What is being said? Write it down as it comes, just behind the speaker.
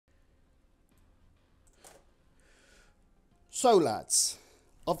So lads,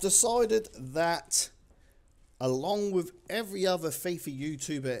 I've decided that along with every other FIFA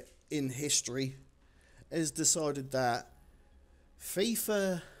YouTuber in history has decided that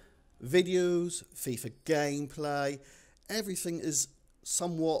FIFA videos, FIFA gameplay, everything is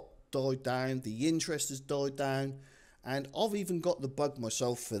somewhat died down, the interest has died down, and I've even got the bug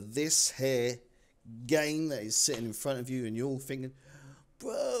myself for this here game that is sitting in front of you and you're all thinking,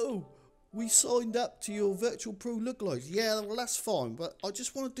 bro, we signed up to your virtual pro lookalikes. Yeah, well that's fine, but I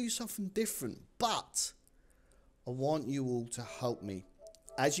just want to do something different. But I want you all to help me.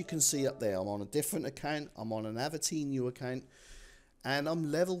 As you can see up there, I'm on a different account. I'm on an Avatinu account, and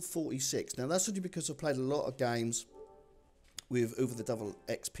I'm level 46. Now that's only because I've played a lot of games with over the double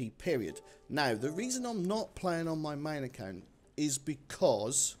XP period. Now the reason I'm not playing on my main account is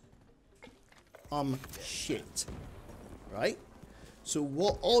because I'm shit, right? So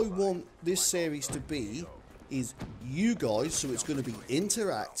what I want this series to be is you guys, so it's going to be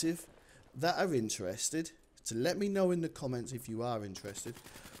interactive, that are interested, to let me know in the comments if you are interested.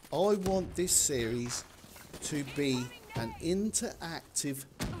 I want this series to be an interactive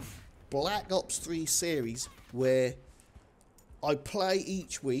Black Ops 3 series where I play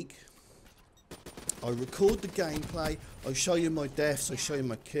each week, I record the gameplay, I show you my deaths, I show you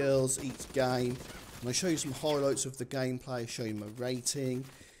my kills each game, and I show you some highlights of the gameplay, show you my rating.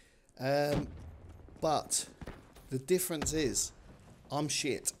 But the difference is, I'm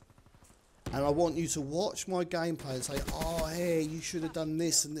shit. And I want you to watch my gameplay and say, oh, hey, you should have done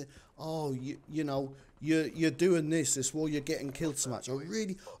this and this. Oh, you know, you're doing this while you're getting killed so much. I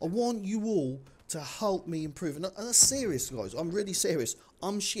want you all to help me improve. And I'm serious, guys. I'm really serious.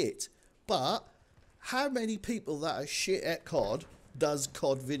 I'm shit. But how many people that are shit at COD does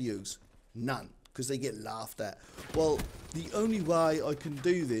COD videos? None. Because they get laughed at. Well, the only way I can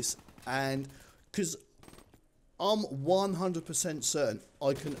do this, and because I'm 100% certain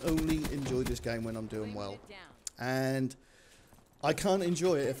I can only enjoy this game when I'm doing well, and I can't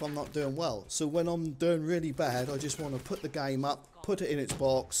enjoy it if I'm not doing well. So when I'm doing really bad, I just want to put the game up, put it in its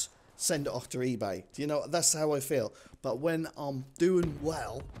box, send it off to eBay. You know, that's how I feel. But when I'm doing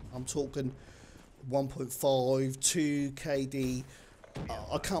well, I'm talking 1.5, 2 KD,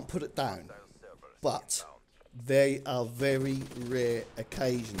 I can't put it down. But they are very rare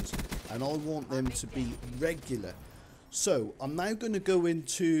occasions, and I want them to be regular. So I'm now going to go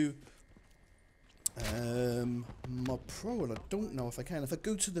into my pro, and I don't know if I can. If I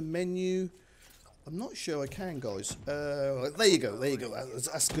go to the menu, I'm not sure I can, guys. There you go,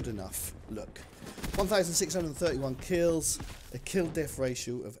 that's good enough. Look, 1,631 kills, a kill death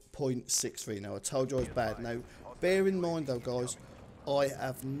ratio of 0.63. Now I told you I was bad. Now bear in mind though, guys, I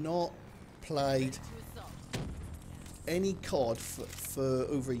have not played any COD for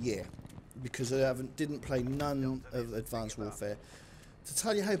over a year because I didn't play none of Advanced Warfare. To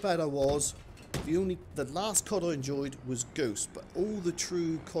tell you how bad I was, the last COD I enjoyed was Ghost, but all the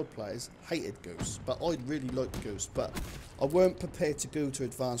true COD players hated Ghost, but I really liked Ghost. But I weren't prepared to go to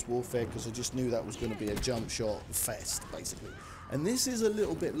Advanced Warfare because I just knew that was going to be a jump shot fest basically. And this is a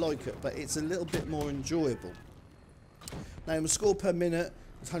little bit like it, but it's a little bit more enjoyable. Now my score per minute,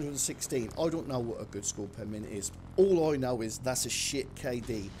 116. I don't know what a good score per minute is. All I know is that's a shit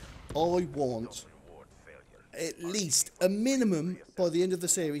KD. I want at least a minimum by the end of the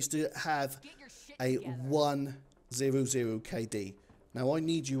series to have a 100 KD. Now I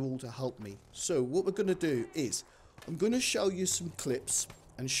need you all to help me. So what we're going to do is I'm going to show you some clips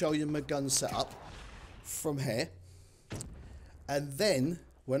and show you my gun setup from here, and then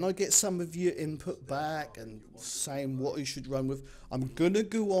when I get some of your input back and saying what you should run with, I'm going to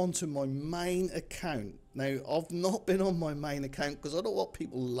go on to my main account. Now, I've not been on my main account because I don't want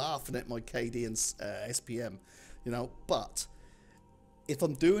people laughing at my KD and SPM, you know. But if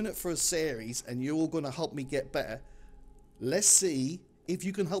I'm doing it for a series and you're all going to help me get better, let's see if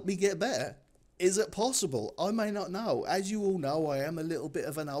you can help me get better. Is it possible? I may not know. As you all know, I am a little bit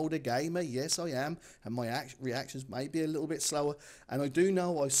of an older gamer. Yes, I am. And my reactions may be a little bit slower. And I do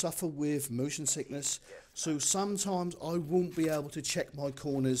know I suffer with motion sickness. So sometimes I won't be able to check my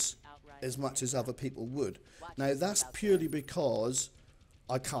corners as much as other people would. Now, that's purely because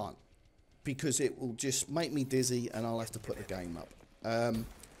I can't. Because it will just make me dizzy and I'll have to put the game up.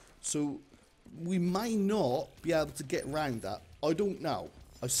 So we may not be able to get around that. I don't know.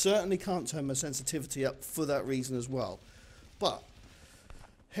 I certainly can't turn my sensitivity up for that reason as well. But,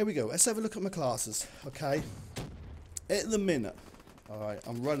 here we go. Let's have a look at my classes, okay? At the minute, alright,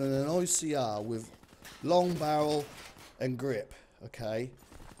 I'm running an ICR with long barrel and grip, okay?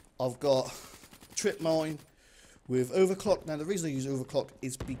 I've got trip mine with overclock. Now, the reason I use overclock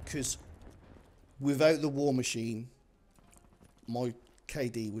is because without the war machine, my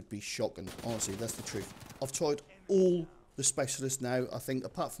KD would be shocking. Honestly, that's the truth. I've tried all the specialists now, I think,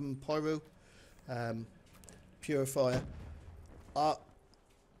 apart from Pyro, Purifier.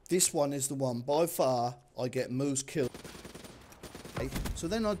 This one is the one by far I get most kills. So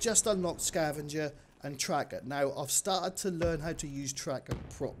then I just unlocked Scavenger and Tracker. Now I've started to learn how to use Tracker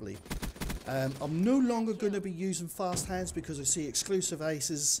properly. I'm no longer going to be using fast hands because I see exclusive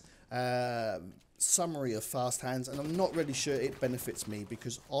aces, summary of fast hands, and I'm not really sure it benefits me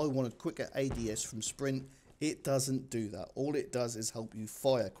because I wanted quicker ADS from sprint. It doesn't do that. All it does is help you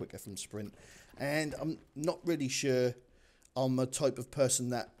fire quicker from sprint, and I'm not really sure I'm a type of person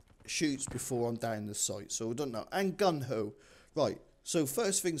that shoots before I'm down the sight, so I don't know. And gun ho, right? So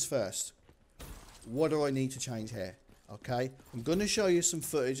first things first, what do I need to change here? Okay, I'm going to show you some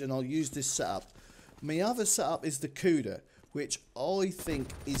footage and I'll use this setup. My other setup is the CUDA, which I think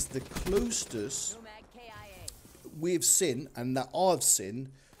is the closest we've seen and that I've seen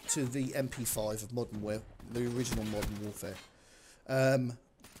to the MP5 of Modern Warfare, the original Modern Warfare.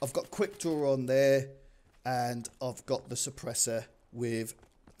 I've got quick draw on there and I've got the suppressor with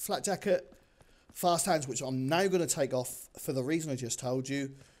flat jacket, fast hands, which I'm now going to take off for the reason I just told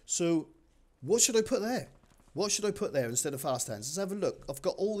you. So what should I put there? What should I put there instead of fast hands? Let's have a look. I've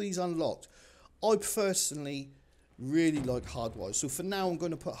got all these unlocked. I personally really like hardwired. So for now, I'm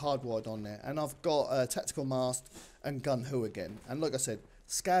going to put hardwired on there. And I've got a tactical mask and gun ho again. And like I said,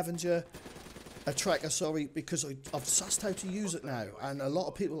 Scavenger, a Tracker, sorry, because I've sussed how to use it now. And a lot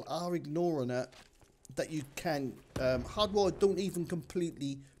of people are ignoring it, that you can. Hardwired don't even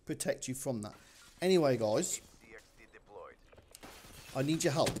completely protect you from that. Anyway, guys, I need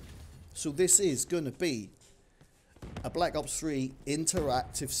your help. So this is going to be a Black Ops 3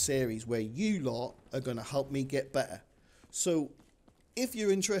 interactive series where you lot are going to help me get better. So if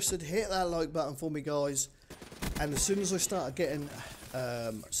you're interested, hit that like button for me, guys. And as soon as I start getting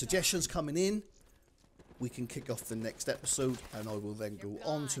suggestions coming in, we can kick off the next episode and I will then go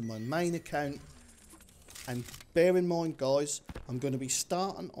on to my main account. And bear in mind, guys, I'm going to be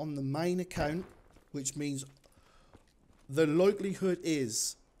starting on the main account, which means the likelihood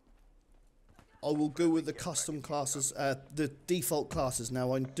is I will go with the custom classes, the default classes.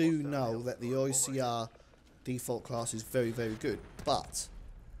 Now, I do know that the ICR default class is very, very good, but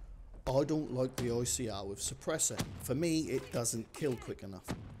I don't like the ICR with suppressor. For me, it doesn't kill quick enough.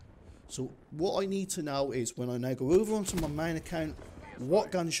 So what I need to know is when I now go over onto my main account, what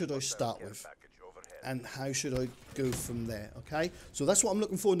gun should I start with? And how should I go from there, okay? So that's what I'm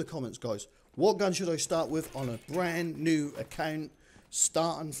looking for in the comments, guys. What gun should I start with on a brand new account,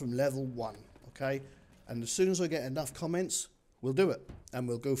 starting from level 1, okay? And as soon as I get enough comments, we'll do it. And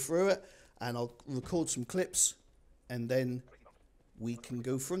we'll go through it, and I'll record some clips, and then we can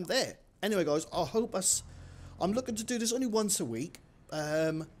go from there. Anyway, guys, I hope I'm looking to do this only once a week.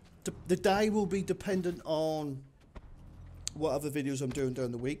 The day will be dependent on what other videos I'm doing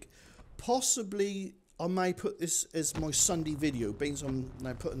during the week. Possibly I may put this as my Sunday video, being I'm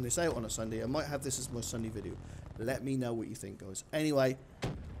now putting this out on a Sunday. I might have this as my Sunday video. Let me know what you think, guys. Anyway,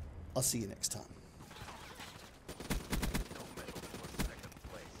 I'll see you next time.